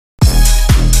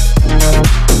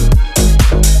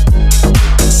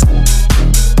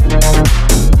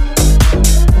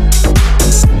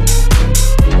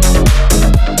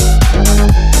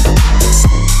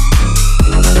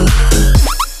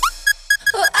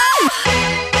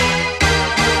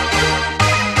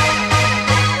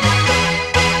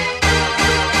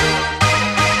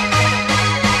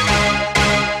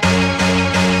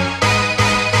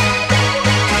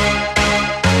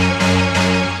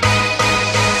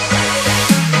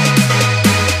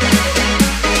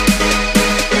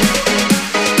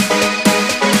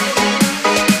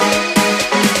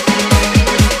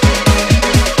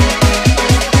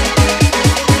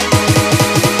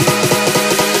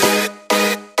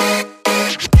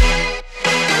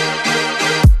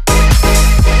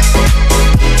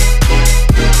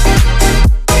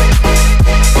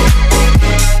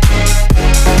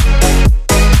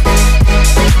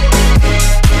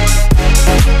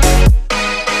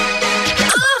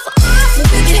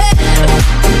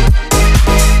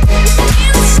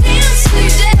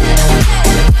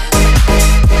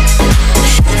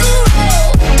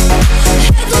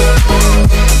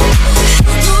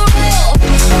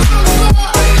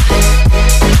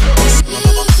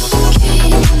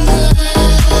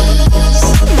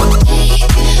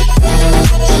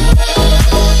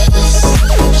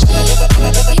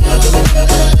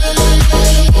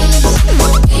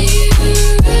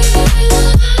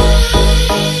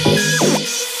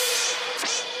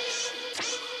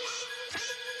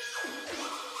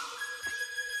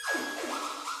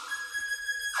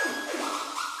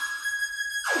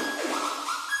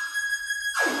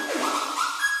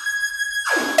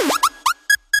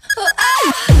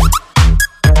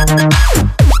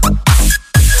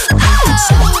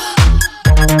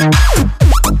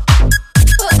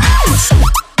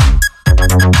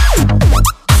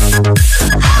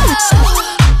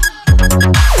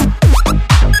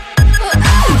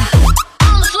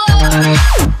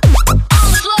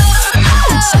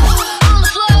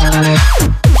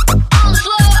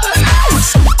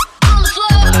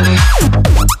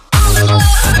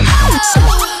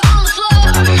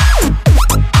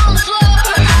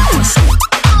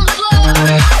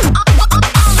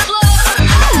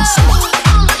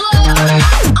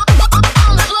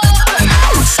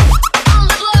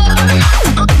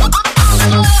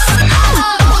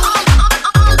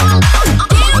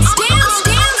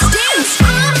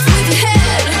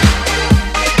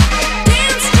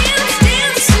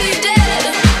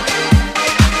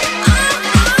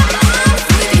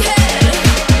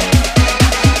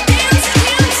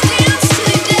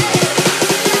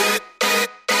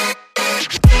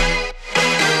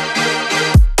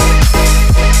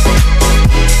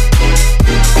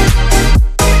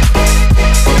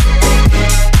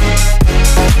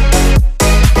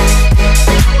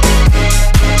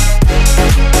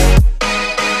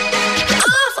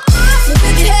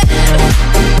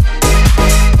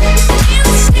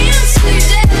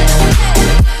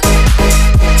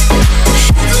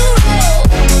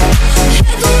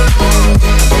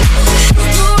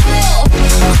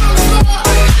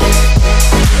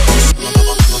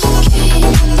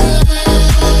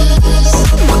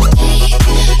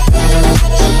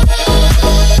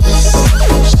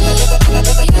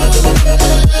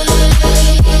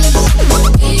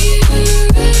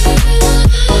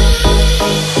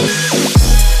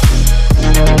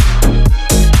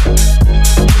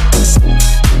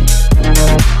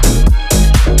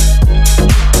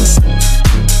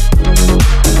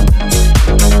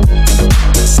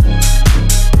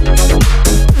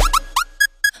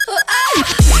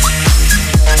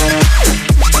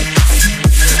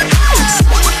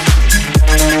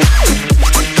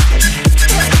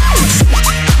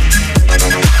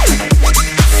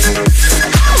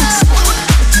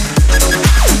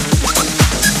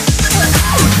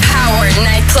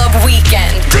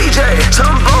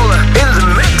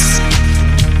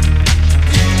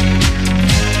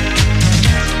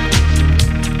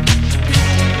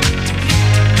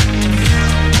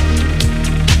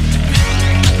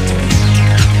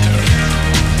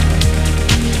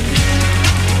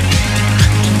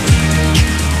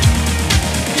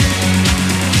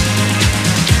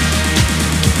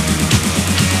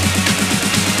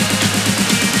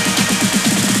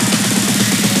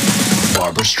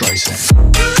Barbra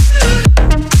Streisand.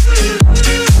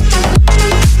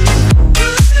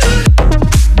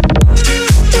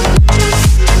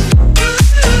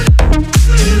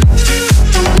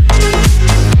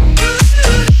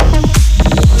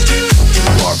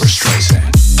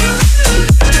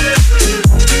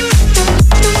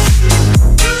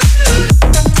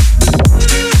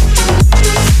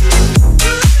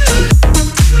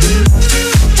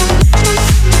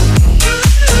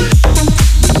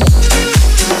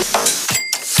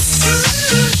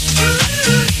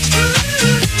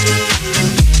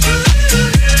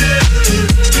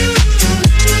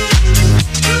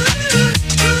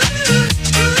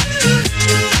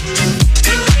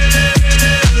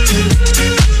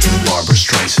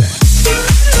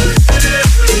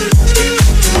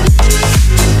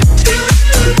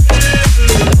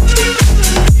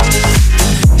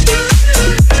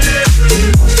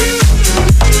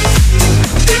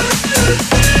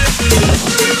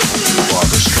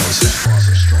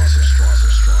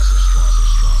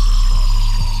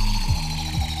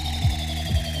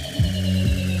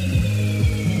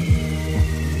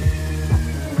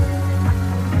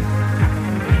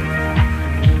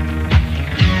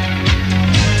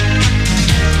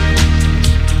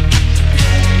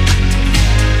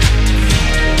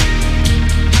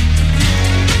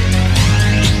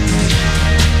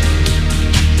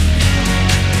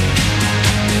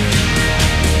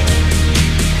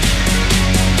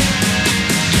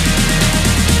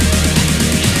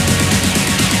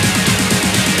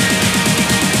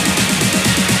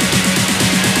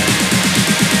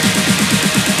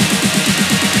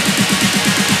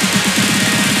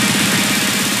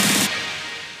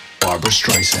 Barbra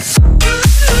Streisand.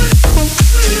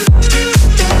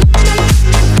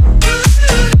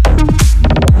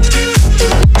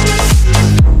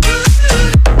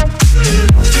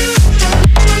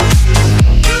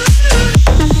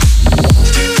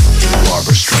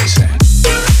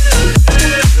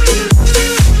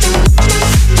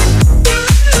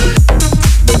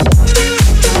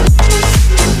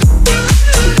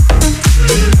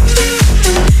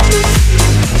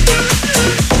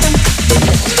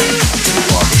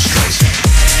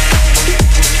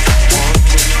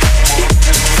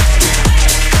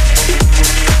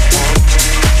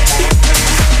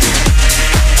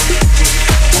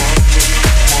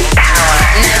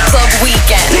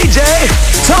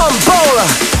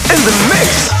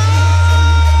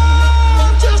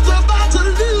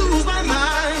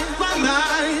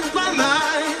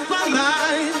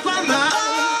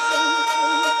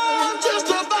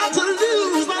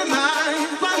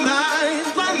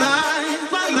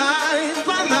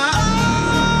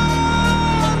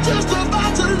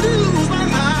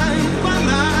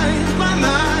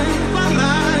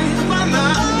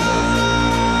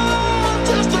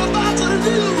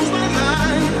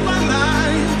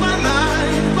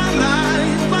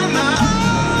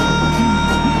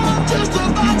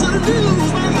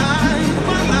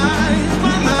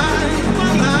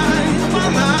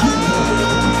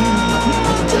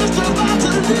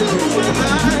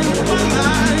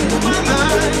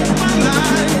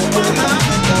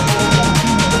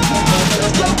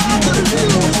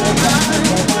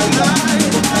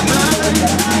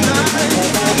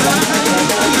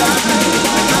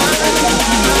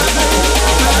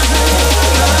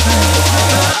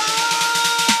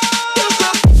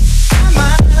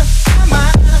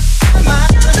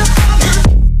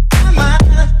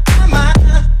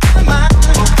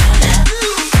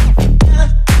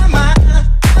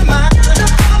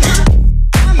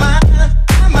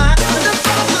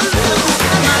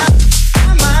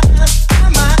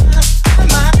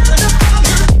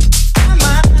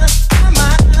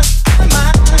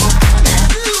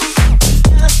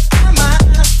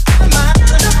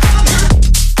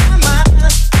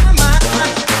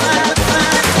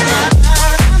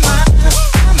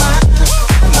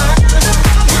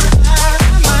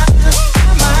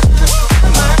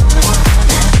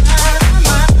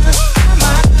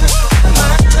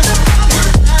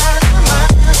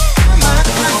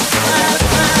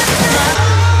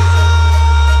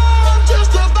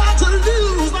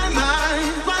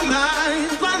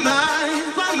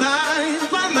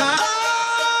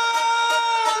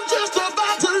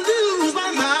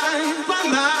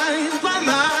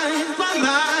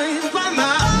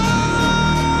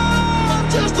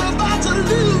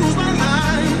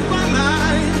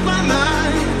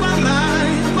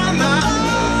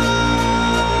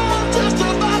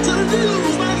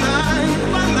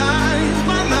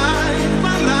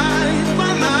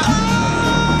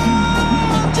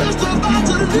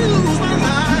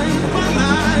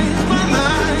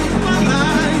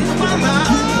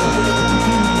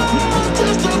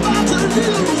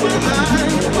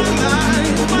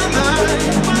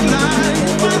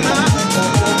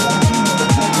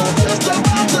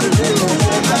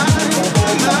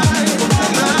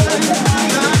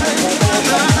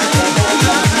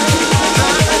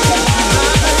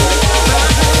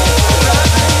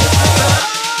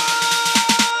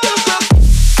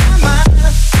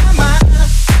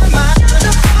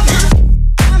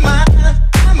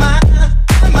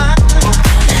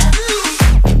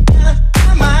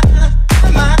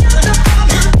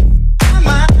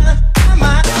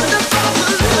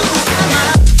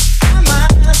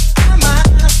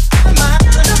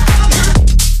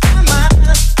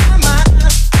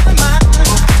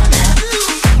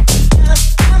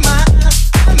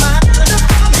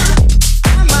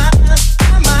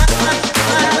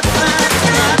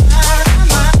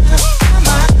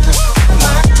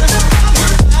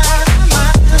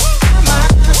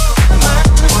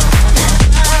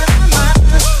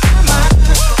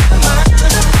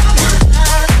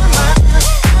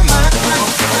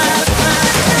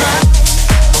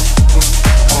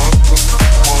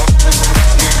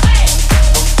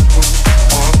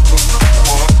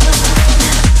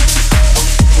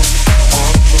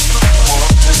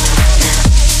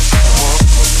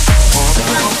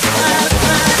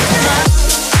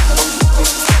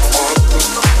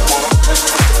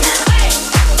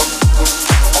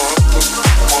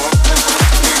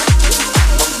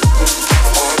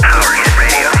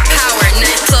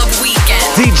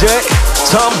 DJ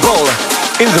Tombola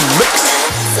in the mix.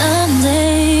 Some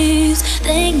days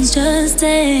things just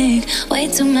take way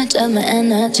too much of my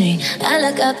energy. I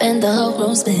look up and the whole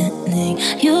room's spinning.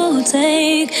 You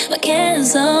take my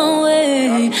cares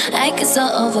away. I get so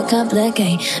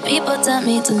overcomplicate. People tell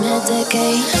me to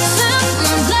medicate. My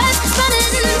blood running,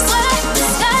 sweat, the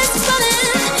sky's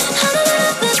falling. I don't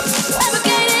have to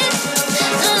fabricate it.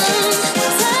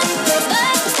 Step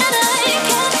back and I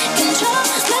can't control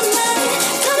my mind.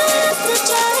 Don't have to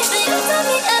try, but you tell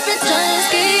me every time.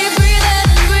 Just keep breathing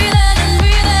and breathing and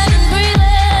breathing and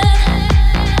breathing.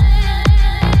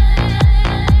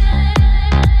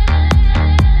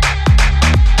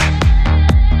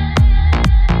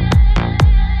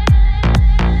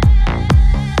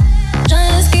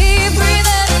 Just keep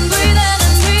breathing and breathing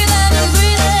and breathing and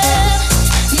breathing.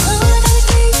 You know I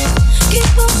gotta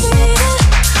keep on breathing.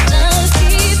 Just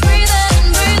keep breathing and breathing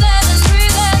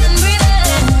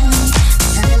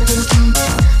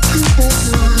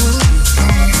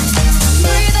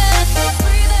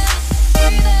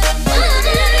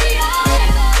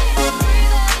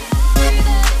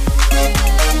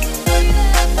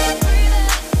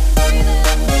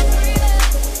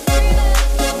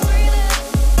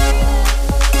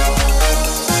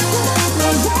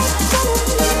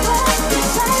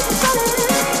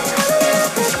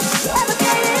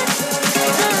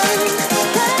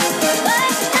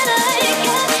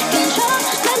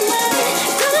and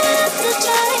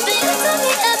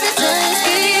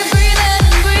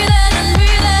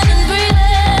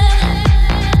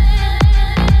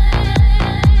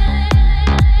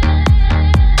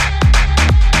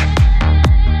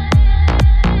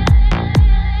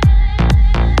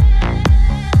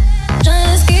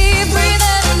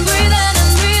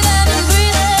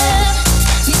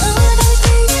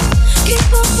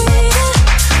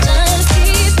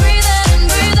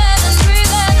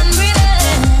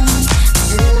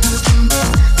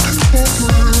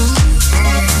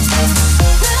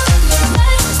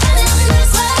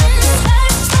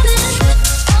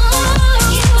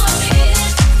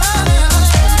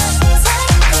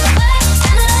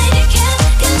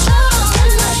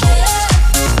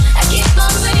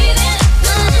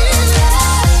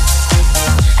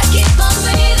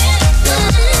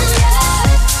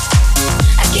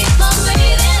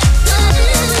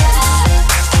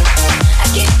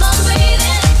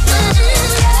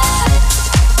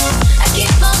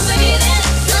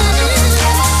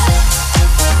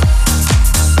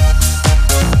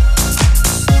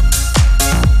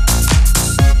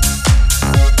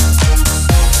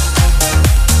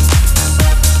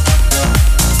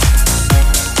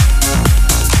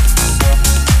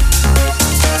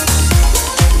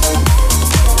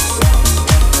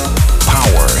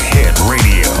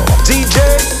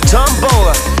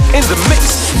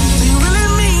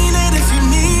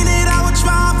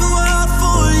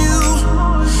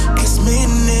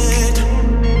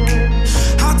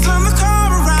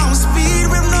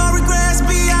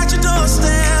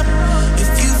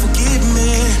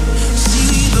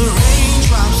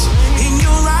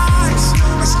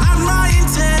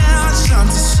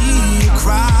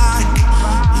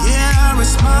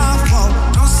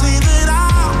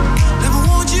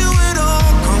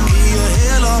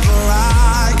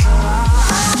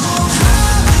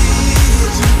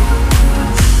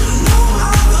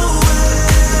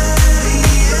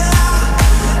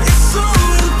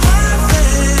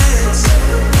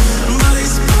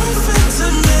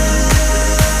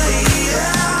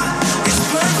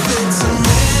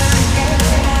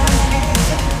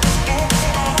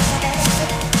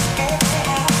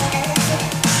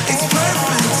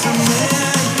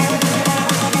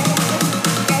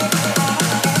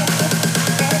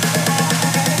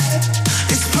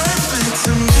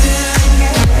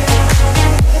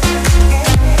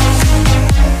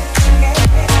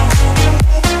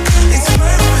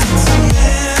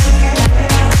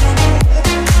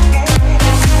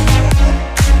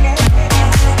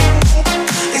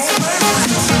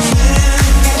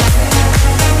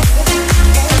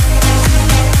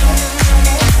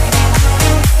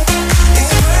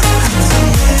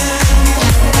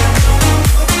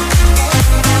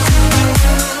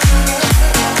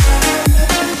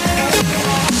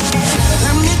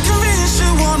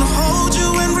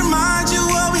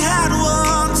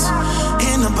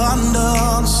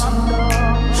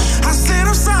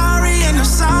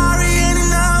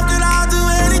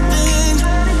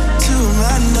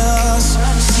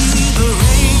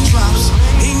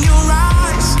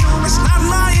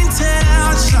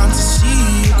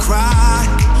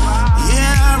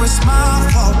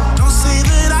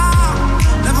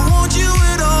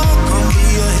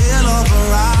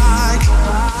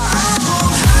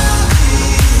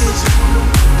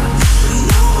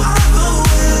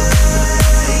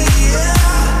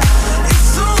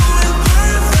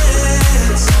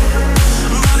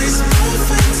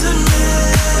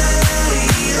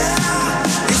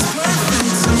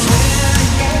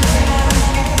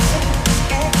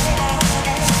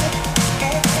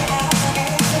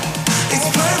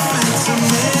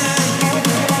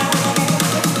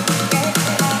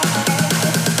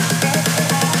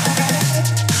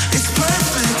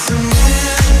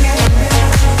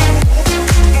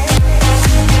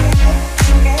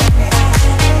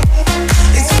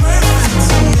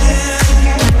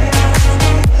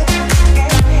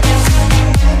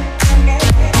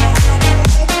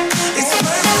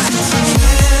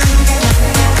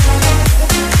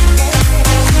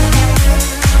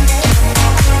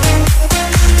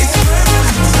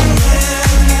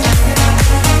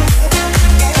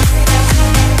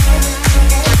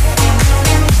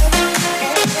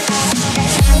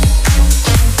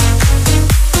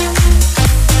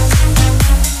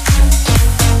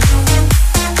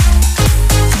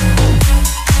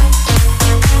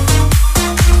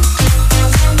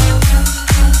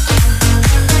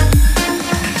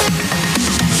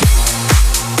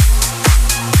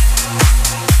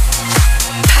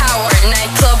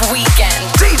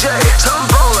DJ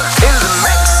Tombola in the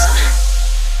mix.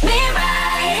 Me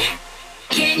right,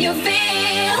 can you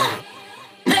feel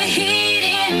the heat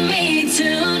in me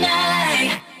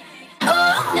tonight?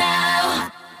 Oh,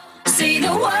 now, say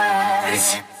the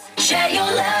words, share your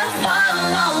love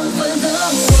all over the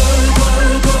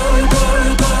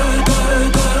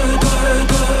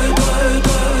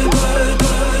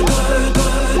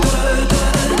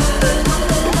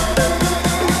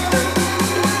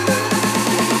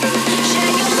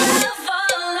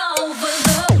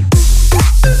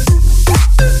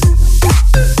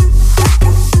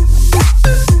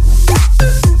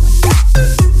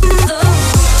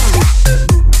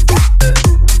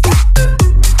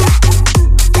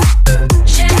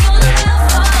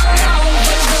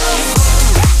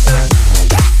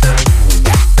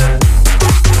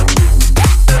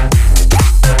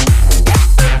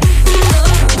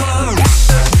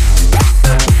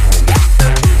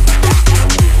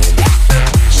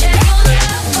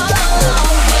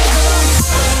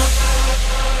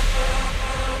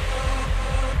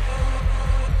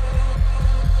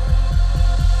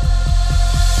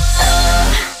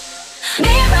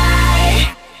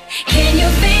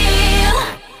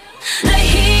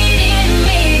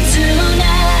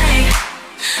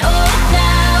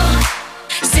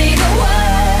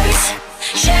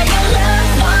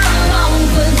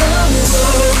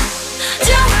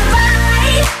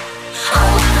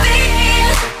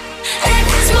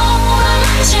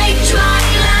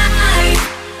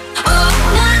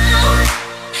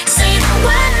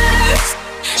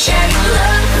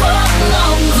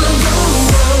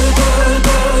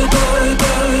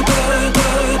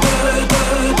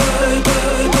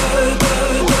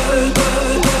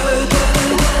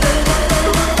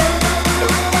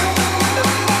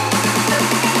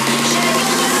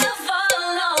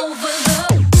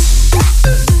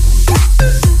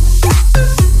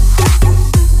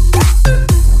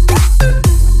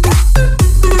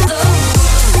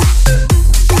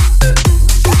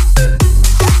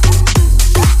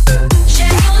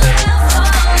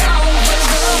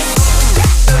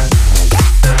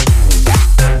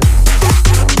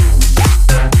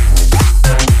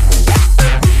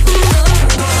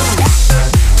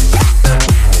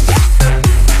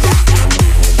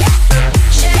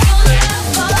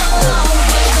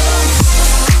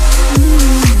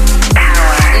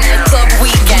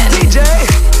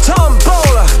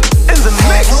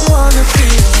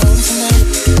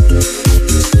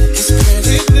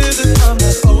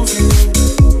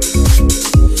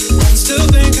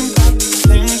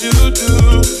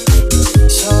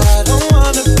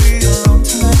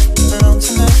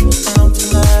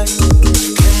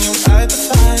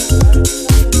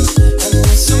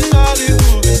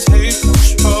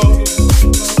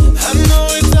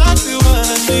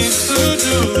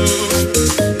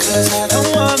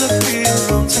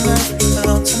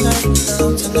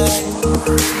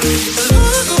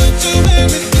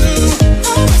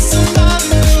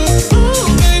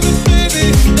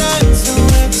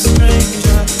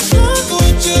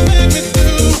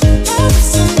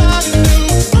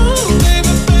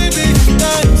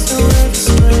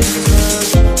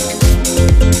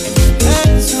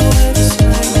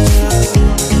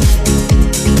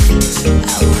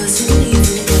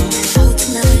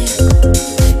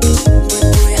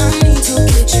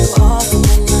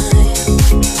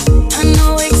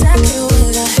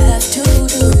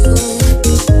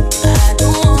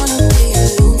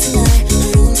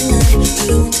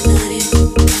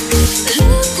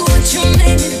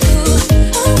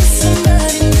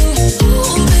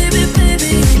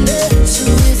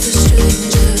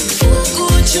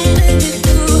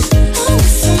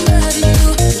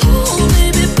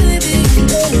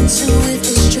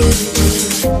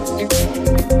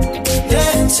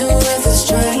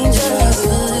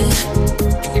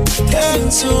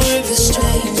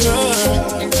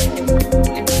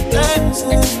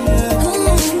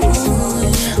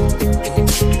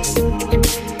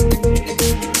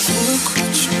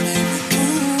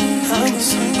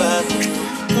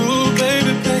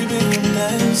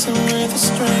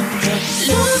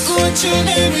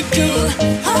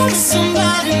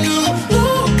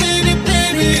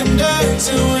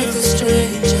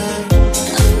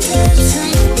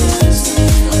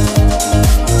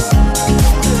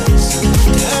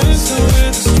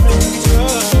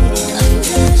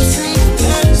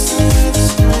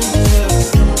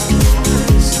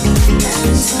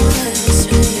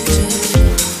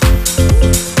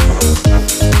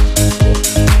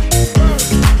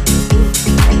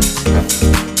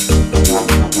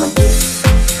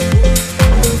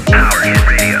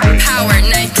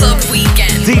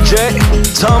DJ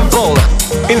Tombola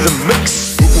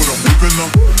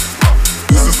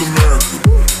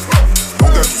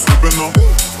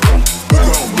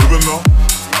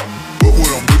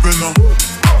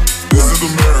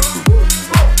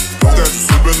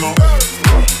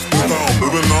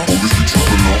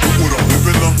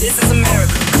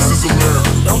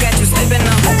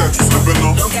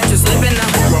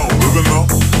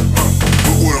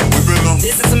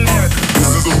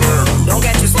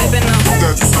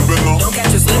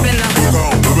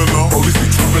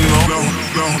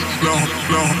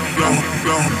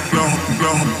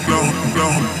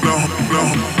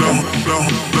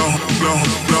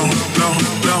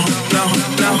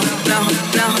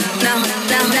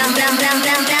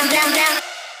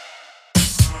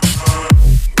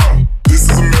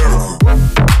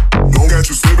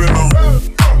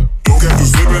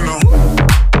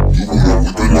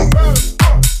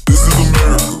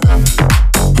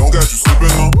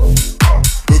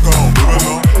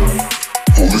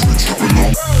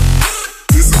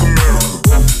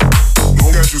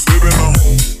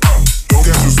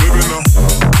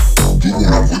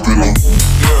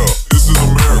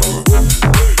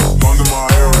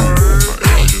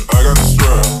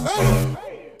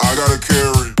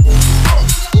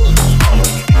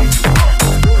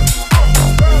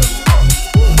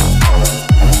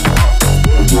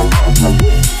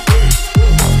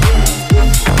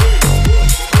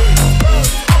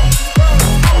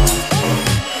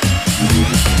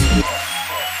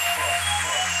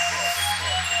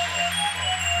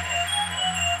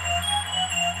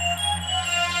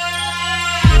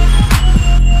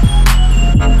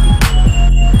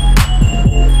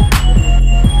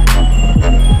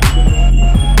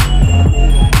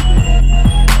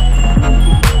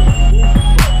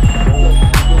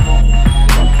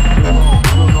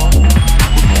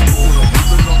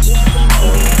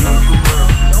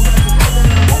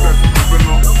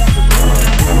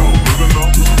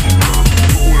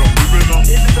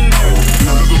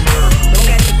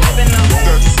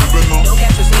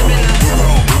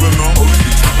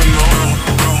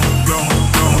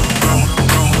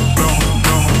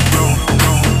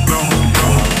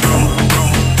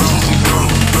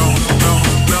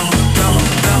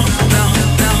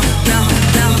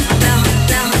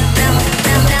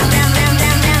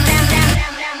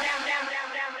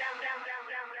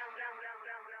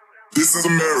This is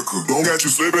America. Don't catch you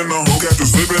slipping now. Don't catch you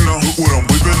slipping now. Look what I'm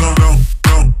whipping now. No,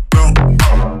 no, no,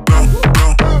 no,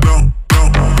 no, no,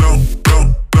 no,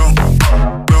 no,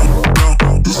 no,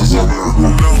 no. This is America.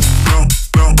 No, no,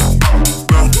 no, no,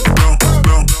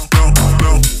 no, no, no,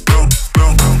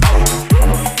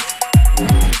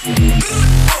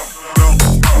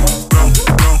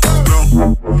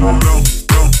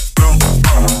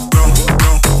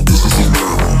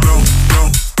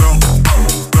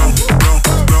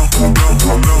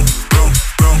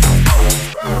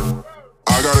 no,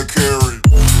 I gotta carry.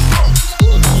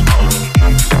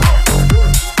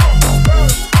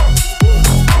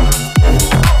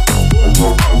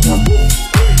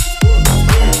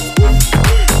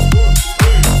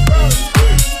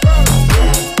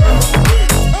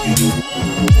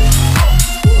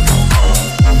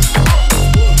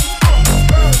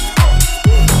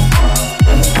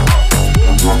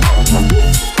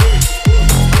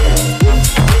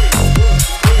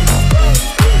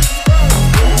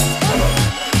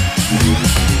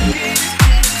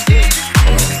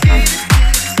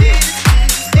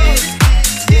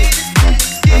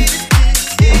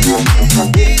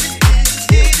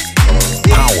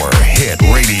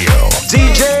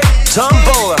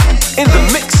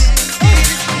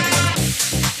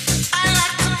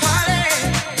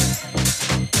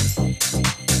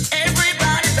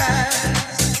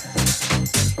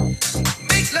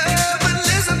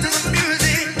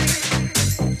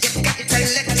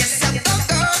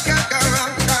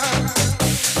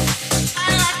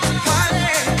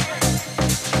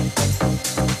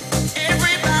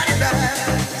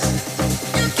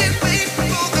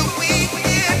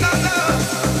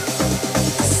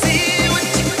 See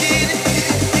what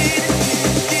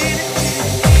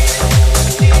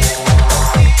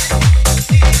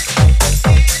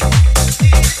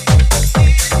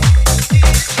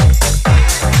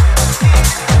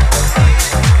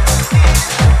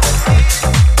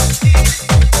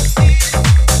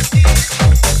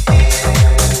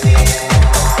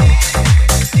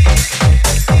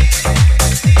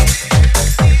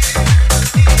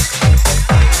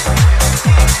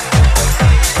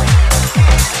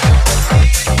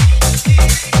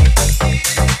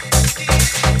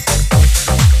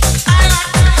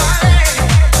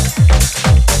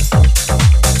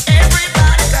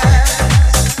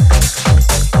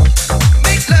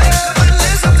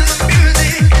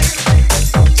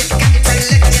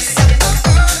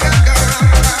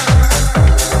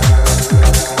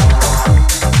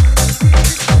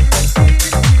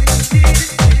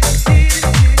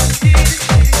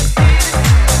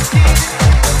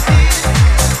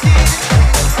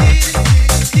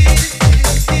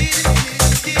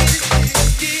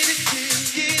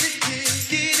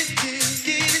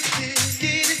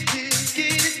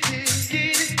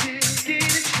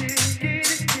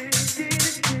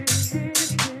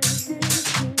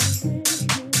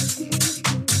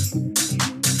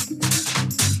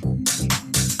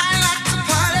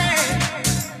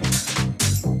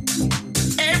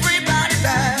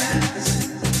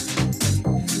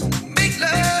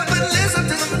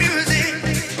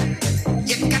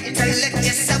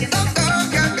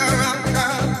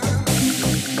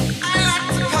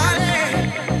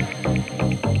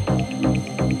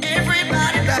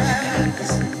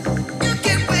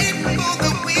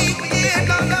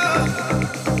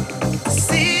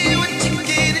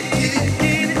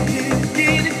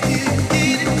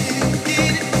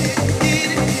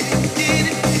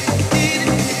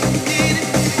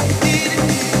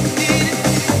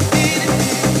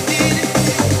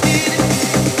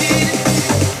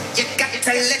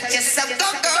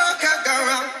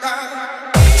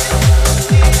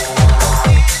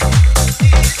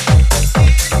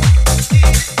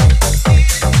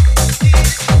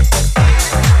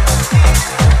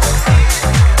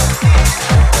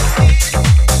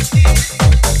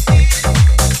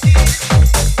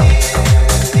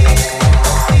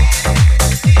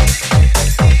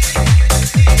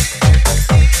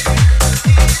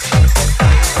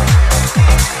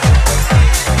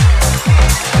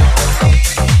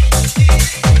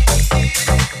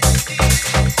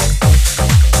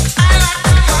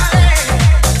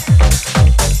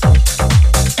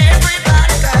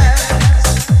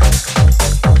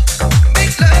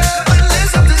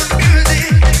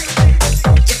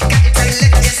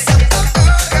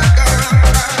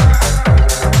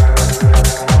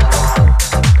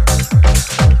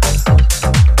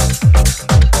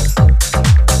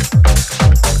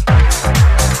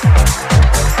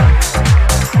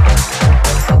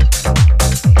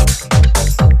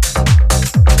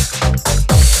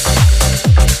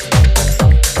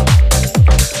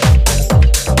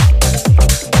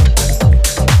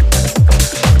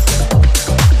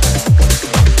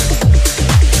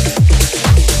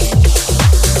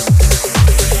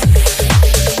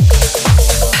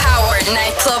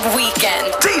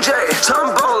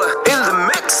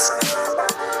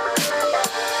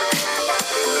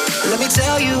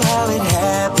how it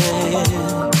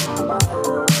happened.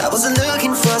 I wasn't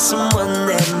looking for someone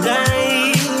that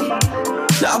night.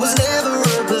 I was never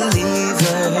a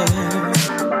believer,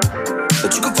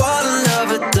 but you could fall in love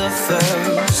at the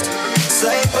first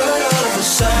sight. But all of a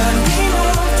sudden we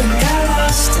loved and got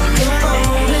lost in the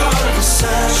moment. All of a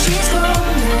sudden she's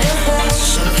gone in a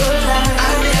flash of a light.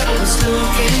 I never was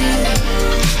looking.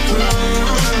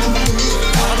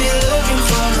 I'll be looking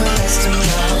for the rest of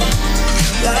my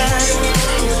life.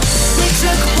 We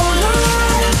took a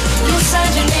Polaroid. You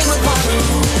signed your name upon it.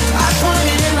 I put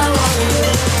it in my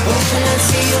wallet, hoping I'd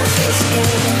see your face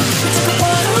again. We took a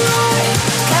Polaroid,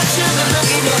 captured the look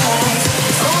in your eyes.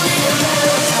 Only a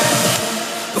matter of time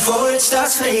before it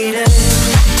starts fading.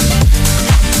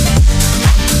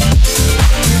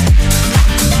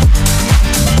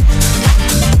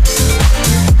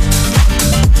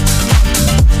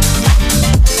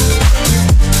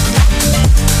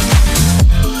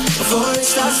 Before it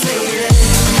starts fading.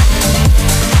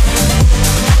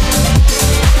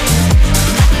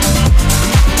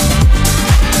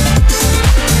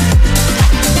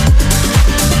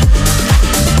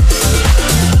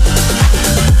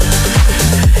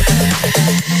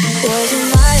 Wasn't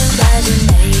my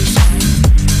imagination.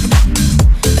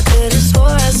 I could have swore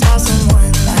I saw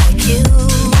someone like you.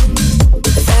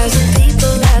 1,000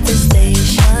 people at the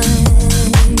station.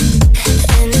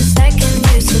 In a second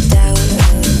you slipped out of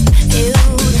you.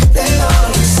 Then all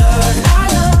of a sudden I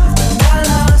loved and got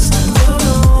lost in the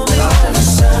moment. All of a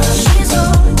sudden she's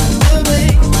on the way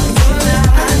from now.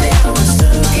 I never was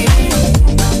looking.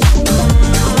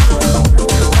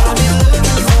 I'll be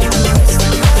looking for the rest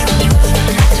of my life.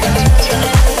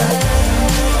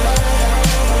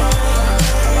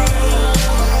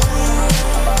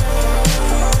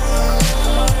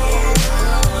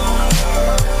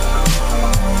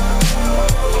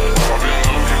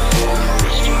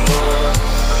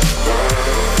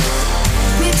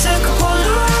 We took a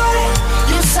Polaroid.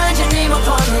 You signed your name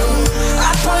upon it.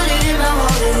 I put it in my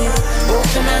wallet,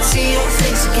 hoping I'd see your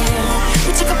face again.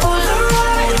 We took a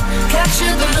Polaroid,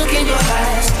 captured the look in your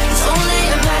eyes. It's only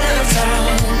a matter of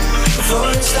time before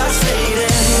it starts fading.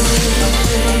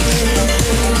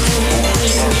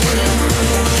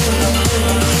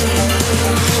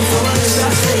 Before it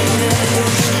starts fading.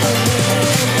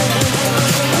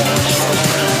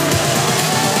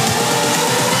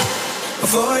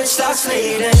 Before it starts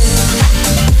fading.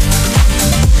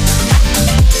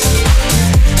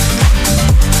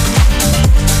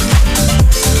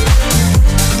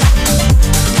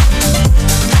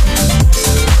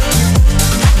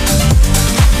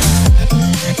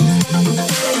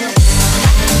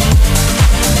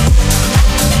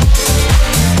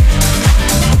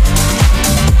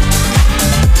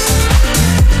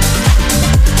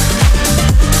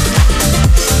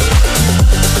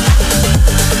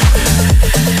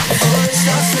 Before it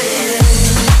starts fading.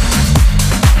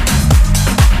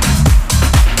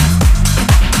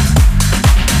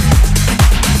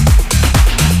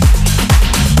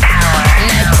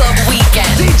 Nightclub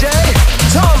weekend. DJ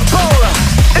Tombola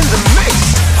in the mix.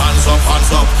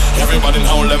 Hands up, everybody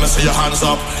now let me see your hands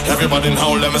up. Everybody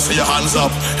now let me see your hands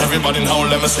up. Everybody now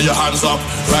let me see your hands up.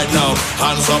 Right now,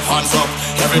 hands up, hands up.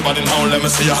 Everybody now let me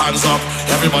see your hands up.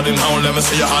 Everybody now let me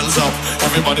see your hands up.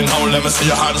 Everybody now let me see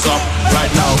your hands up.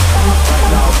 Right now, right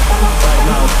now, right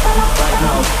now, right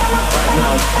now, right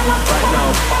now, right now,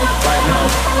 right now, right now,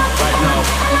 right now,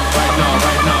 right now,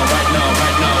 right now, right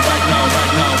now, right now, right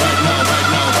now, right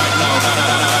now, right now, right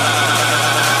now,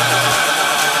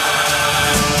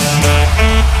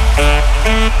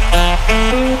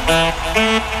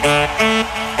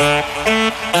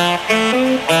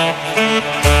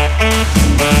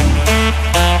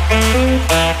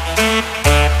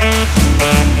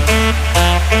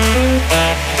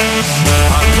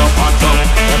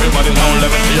 Everybody now let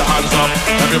me see your hands up.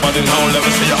 Everybody now let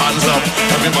me see your hands up.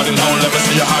 Everybody now let me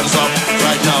see your hands up.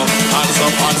 Right now, hands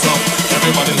up, hands up.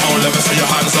 Everybody now let me see your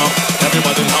hands up.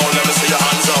 Everybody now let me see your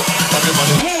hands up.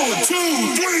 Everybody. 1,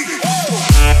 2, 3.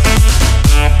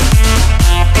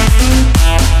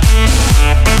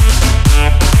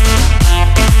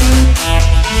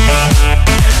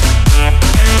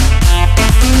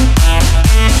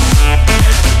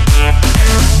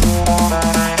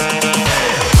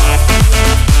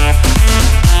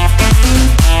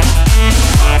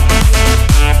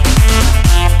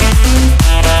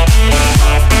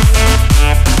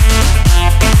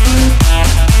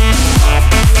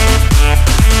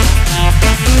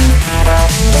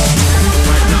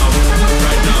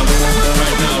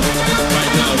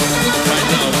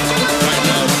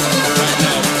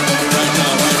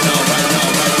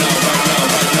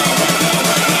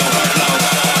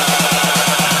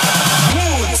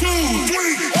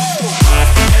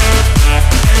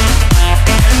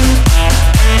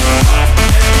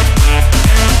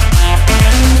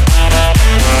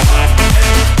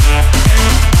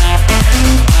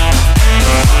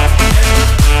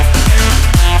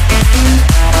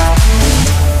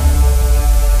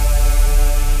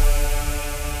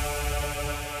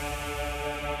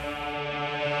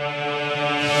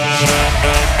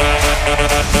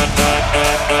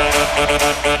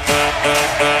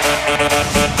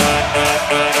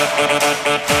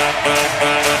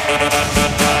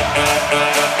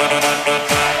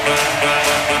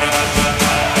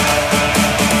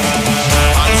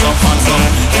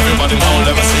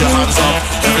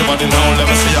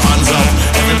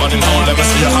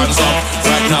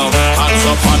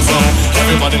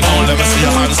 Everybody now, let me see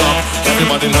your hands up.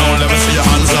 Everybody now, let me see your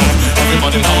hands up.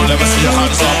 Everybody now, let me see your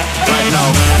hands up. Right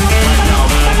now, right now,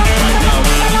 right now, right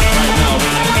now, right now,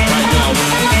 right now,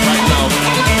 right now, right now,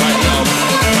 right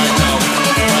now, right now, right now,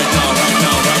 right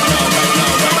now, right now,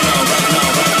 right now,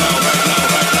 right now, right now,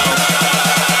 right now.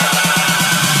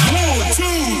 1,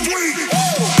 2, 3.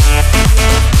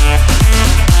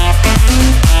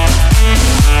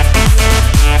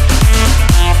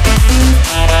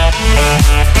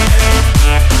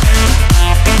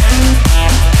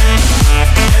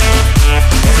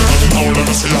 Everybody now, let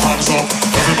me see your hands up.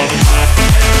 Everybody.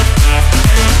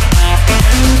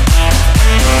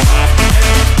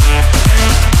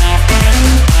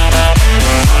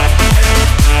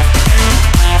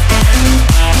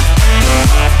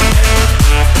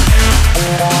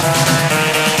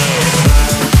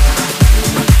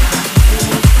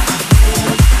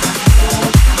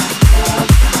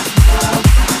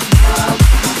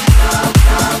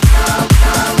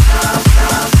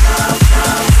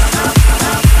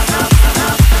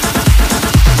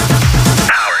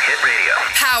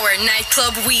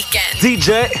 Nightclub weekend.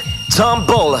 DJ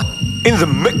Tombola in the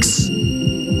mix.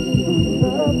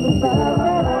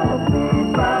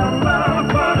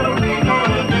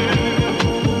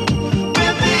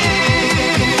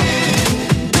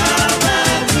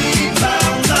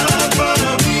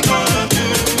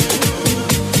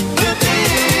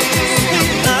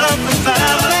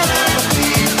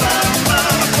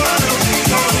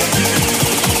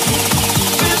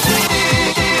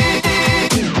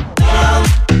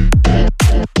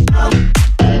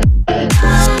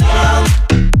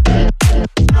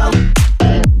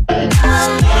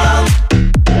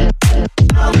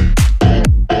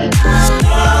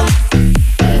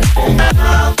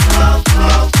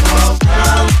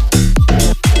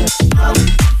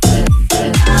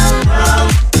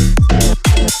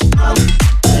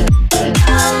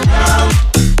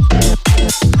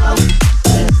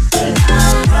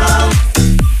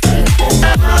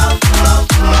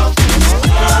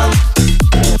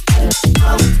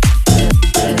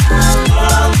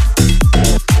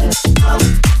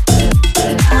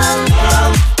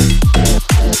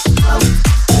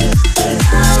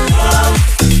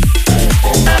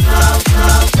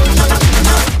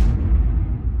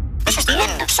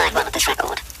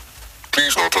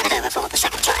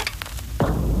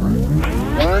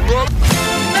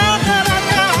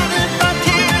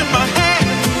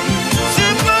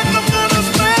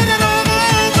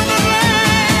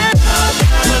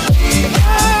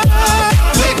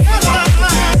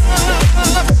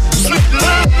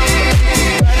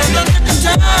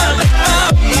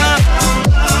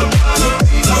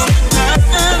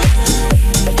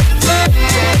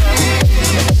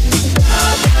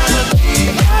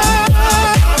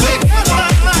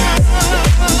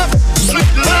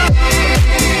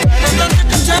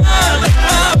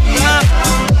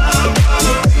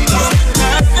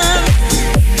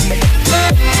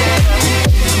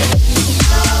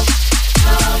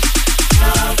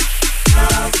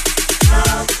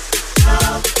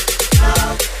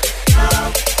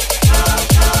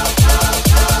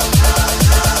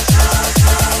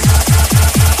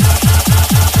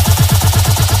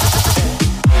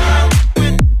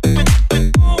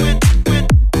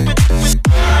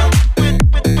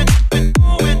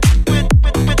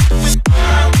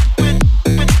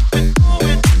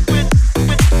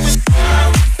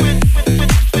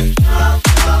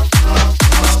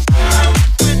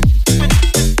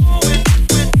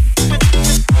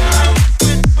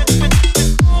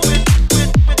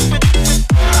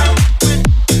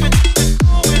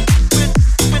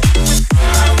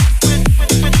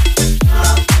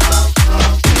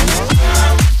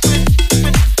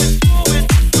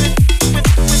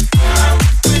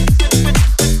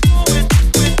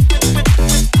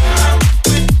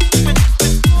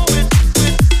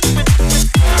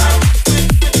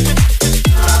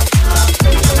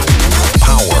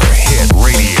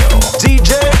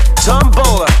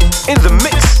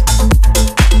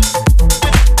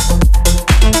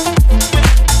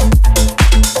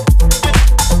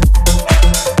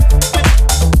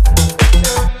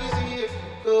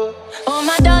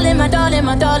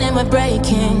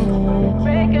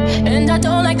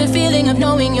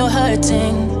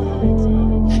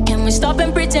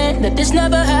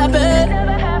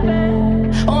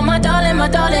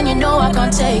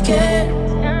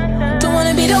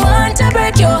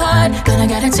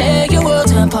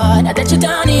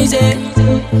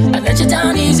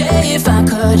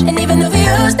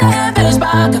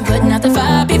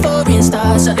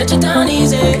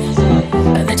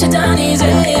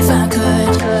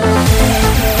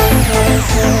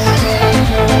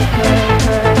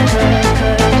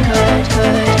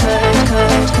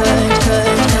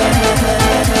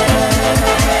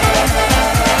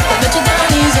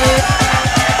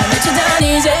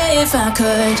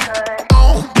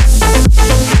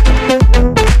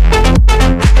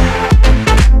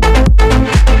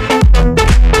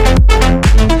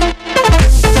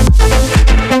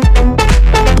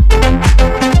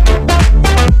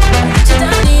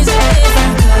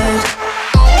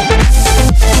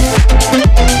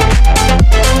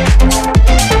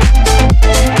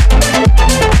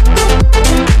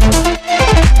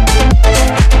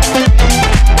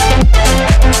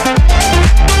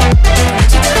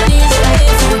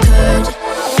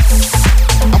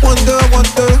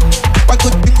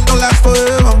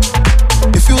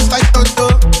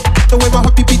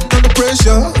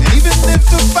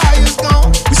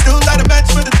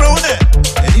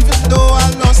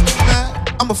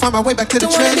 find my way back to the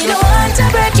treasure. Don't wanna be the one to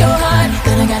break your heart,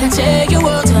 but I gotta tear your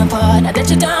world apart. I let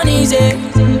you down easy,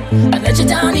 I let you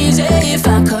down easy if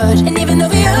I could. And even though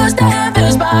we used to have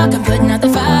a spark, I'm putting out the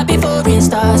fire before it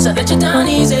starts. I let you down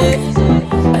easy,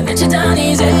 I let you down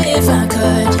easy if I could.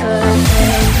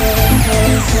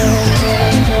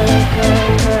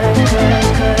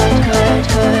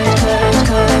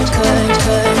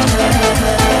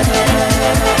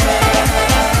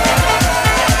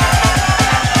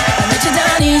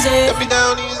 Let me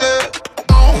down easy. If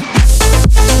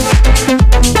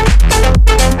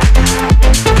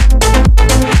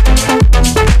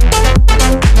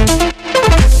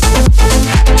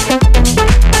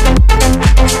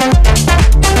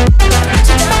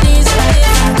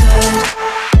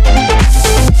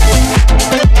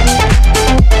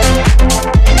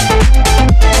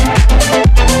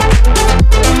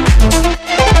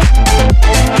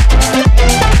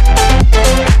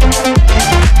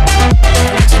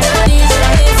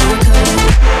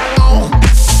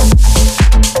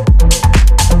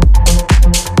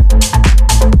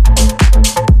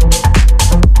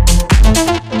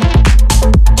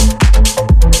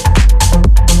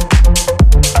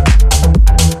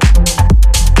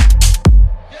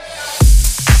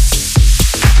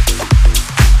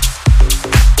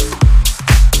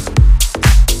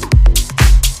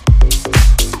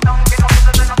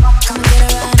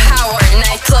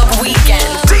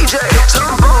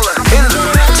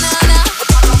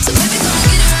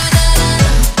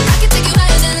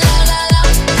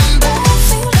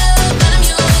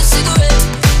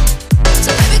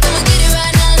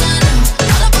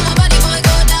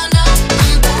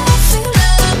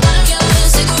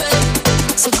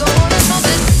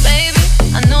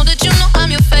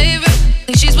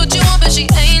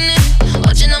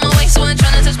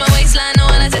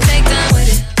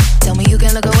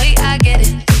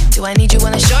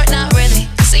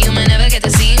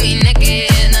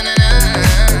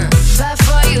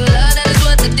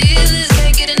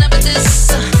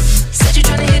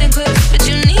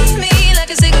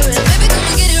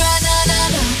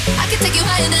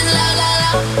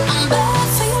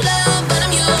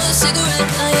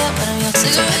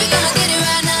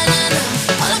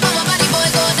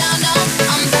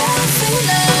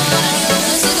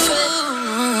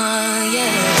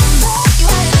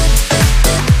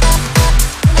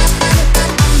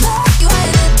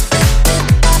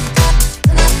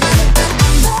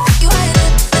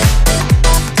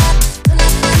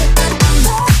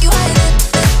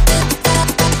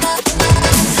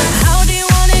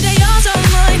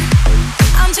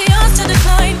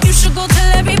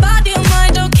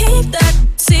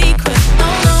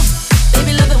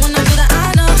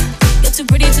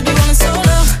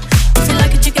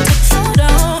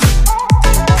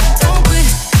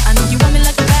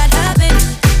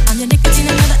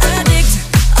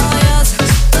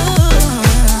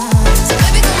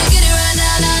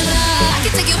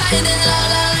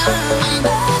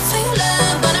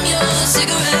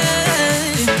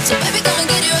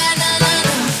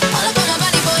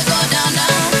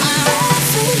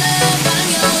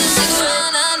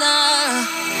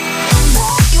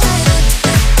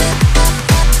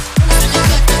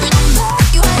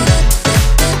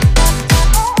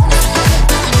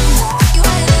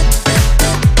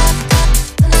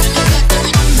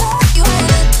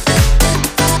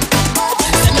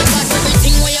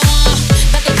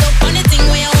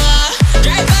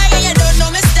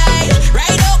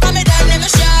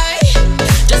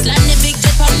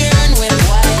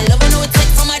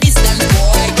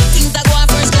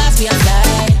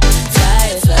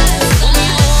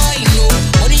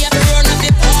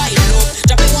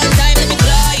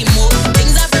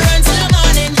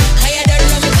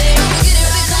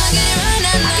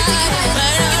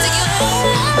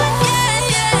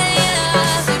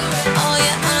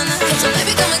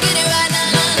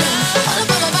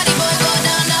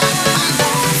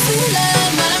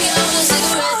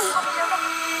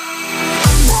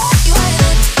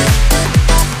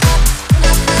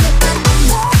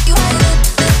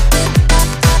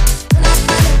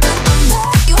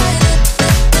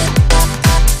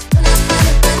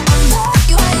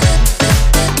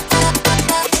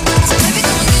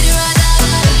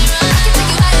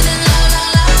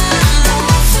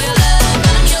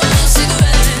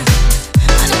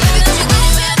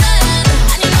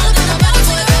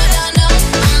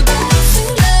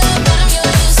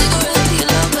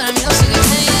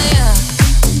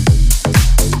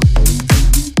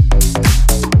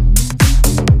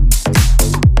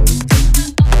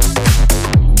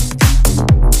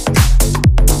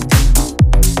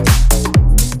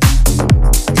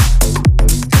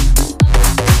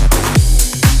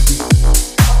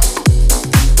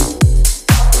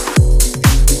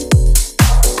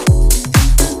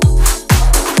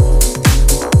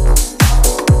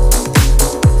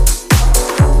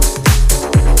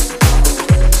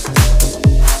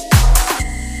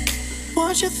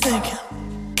thinking?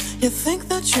 You think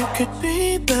that you could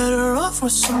be better off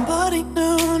with somebody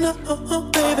new? No,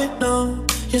 baby, no.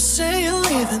 You say you're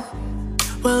leaving.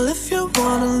 Well, if you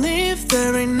wanna leave,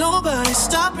 there ain't nobody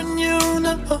stopping you.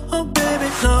 No, baby,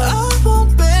 no. I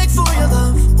won't beg for your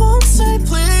love, won't say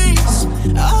please.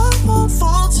 I won't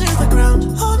fall to the ground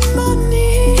on my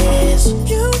knees.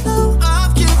 You know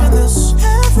I've given this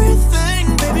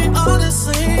everything, baby,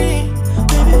 honestly.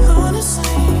 Baby, honestly.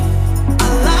 I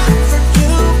lie for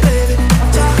you, baby.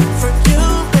 Die for you,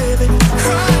 baby.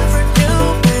 Cry for you,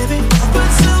 baby. But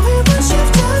tell me what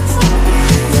you've done for me.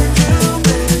 For you,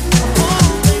 baby.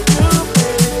 Only you,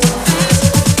 baby. This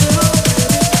for you,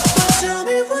 baby. But tell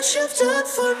me what you've done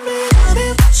for me. Tell me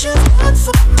what you've done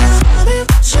for me. Tell me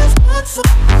what you've done for me. Tell me what you've done for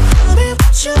me. Tell me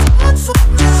what you've done for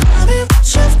me. Tell me what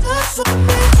you've done for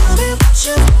me. Tell me what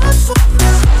you've done for me.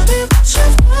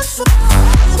 Tell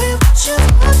me what you've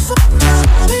done for me.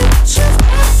 Tell me what you've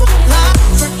done for me. Lie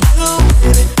for you,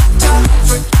 baby. Die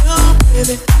for you,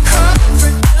 baby. Cry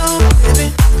for you, baby.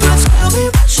 But tell me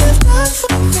what you've done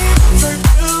for me. For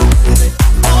you, baby.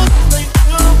 Only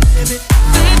you, baby.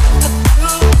 Think of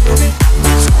you, baby.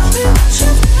 But tell me what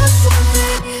you've done for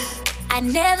me. I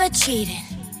never cheated.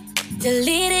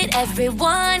 Deleted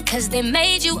everyone cause they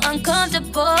made you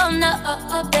uncomfortable. No,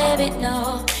 baby,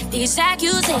 no. These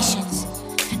accusations,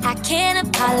 I can't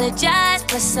apologize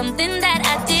for something that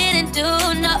I didn't do.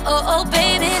 No,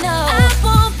 baby, no. I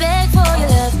won't beg for your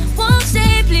love, won't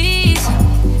say please.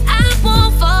 I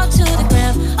won't fall to the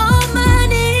ground on my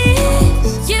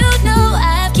knees. You know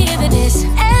I've given this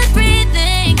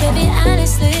everything, baby,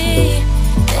 honestly.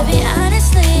 Baby,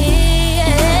 honestly.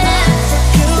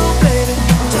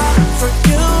 For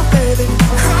you, baby,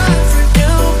 cry for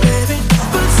you, baby.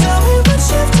 But tell me what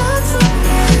you've done for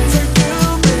me. For you,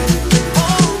 baby,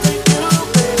 only you,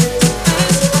 baby.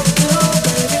 This for you,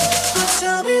 baby. But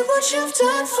tell me what you've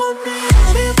done for me.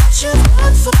 Tell me what you've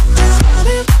done for me. Tell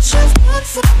me what you've done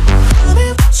for me. Tell me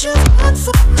what you've done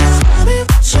for me. Tell me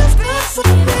what you've done for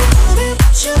me.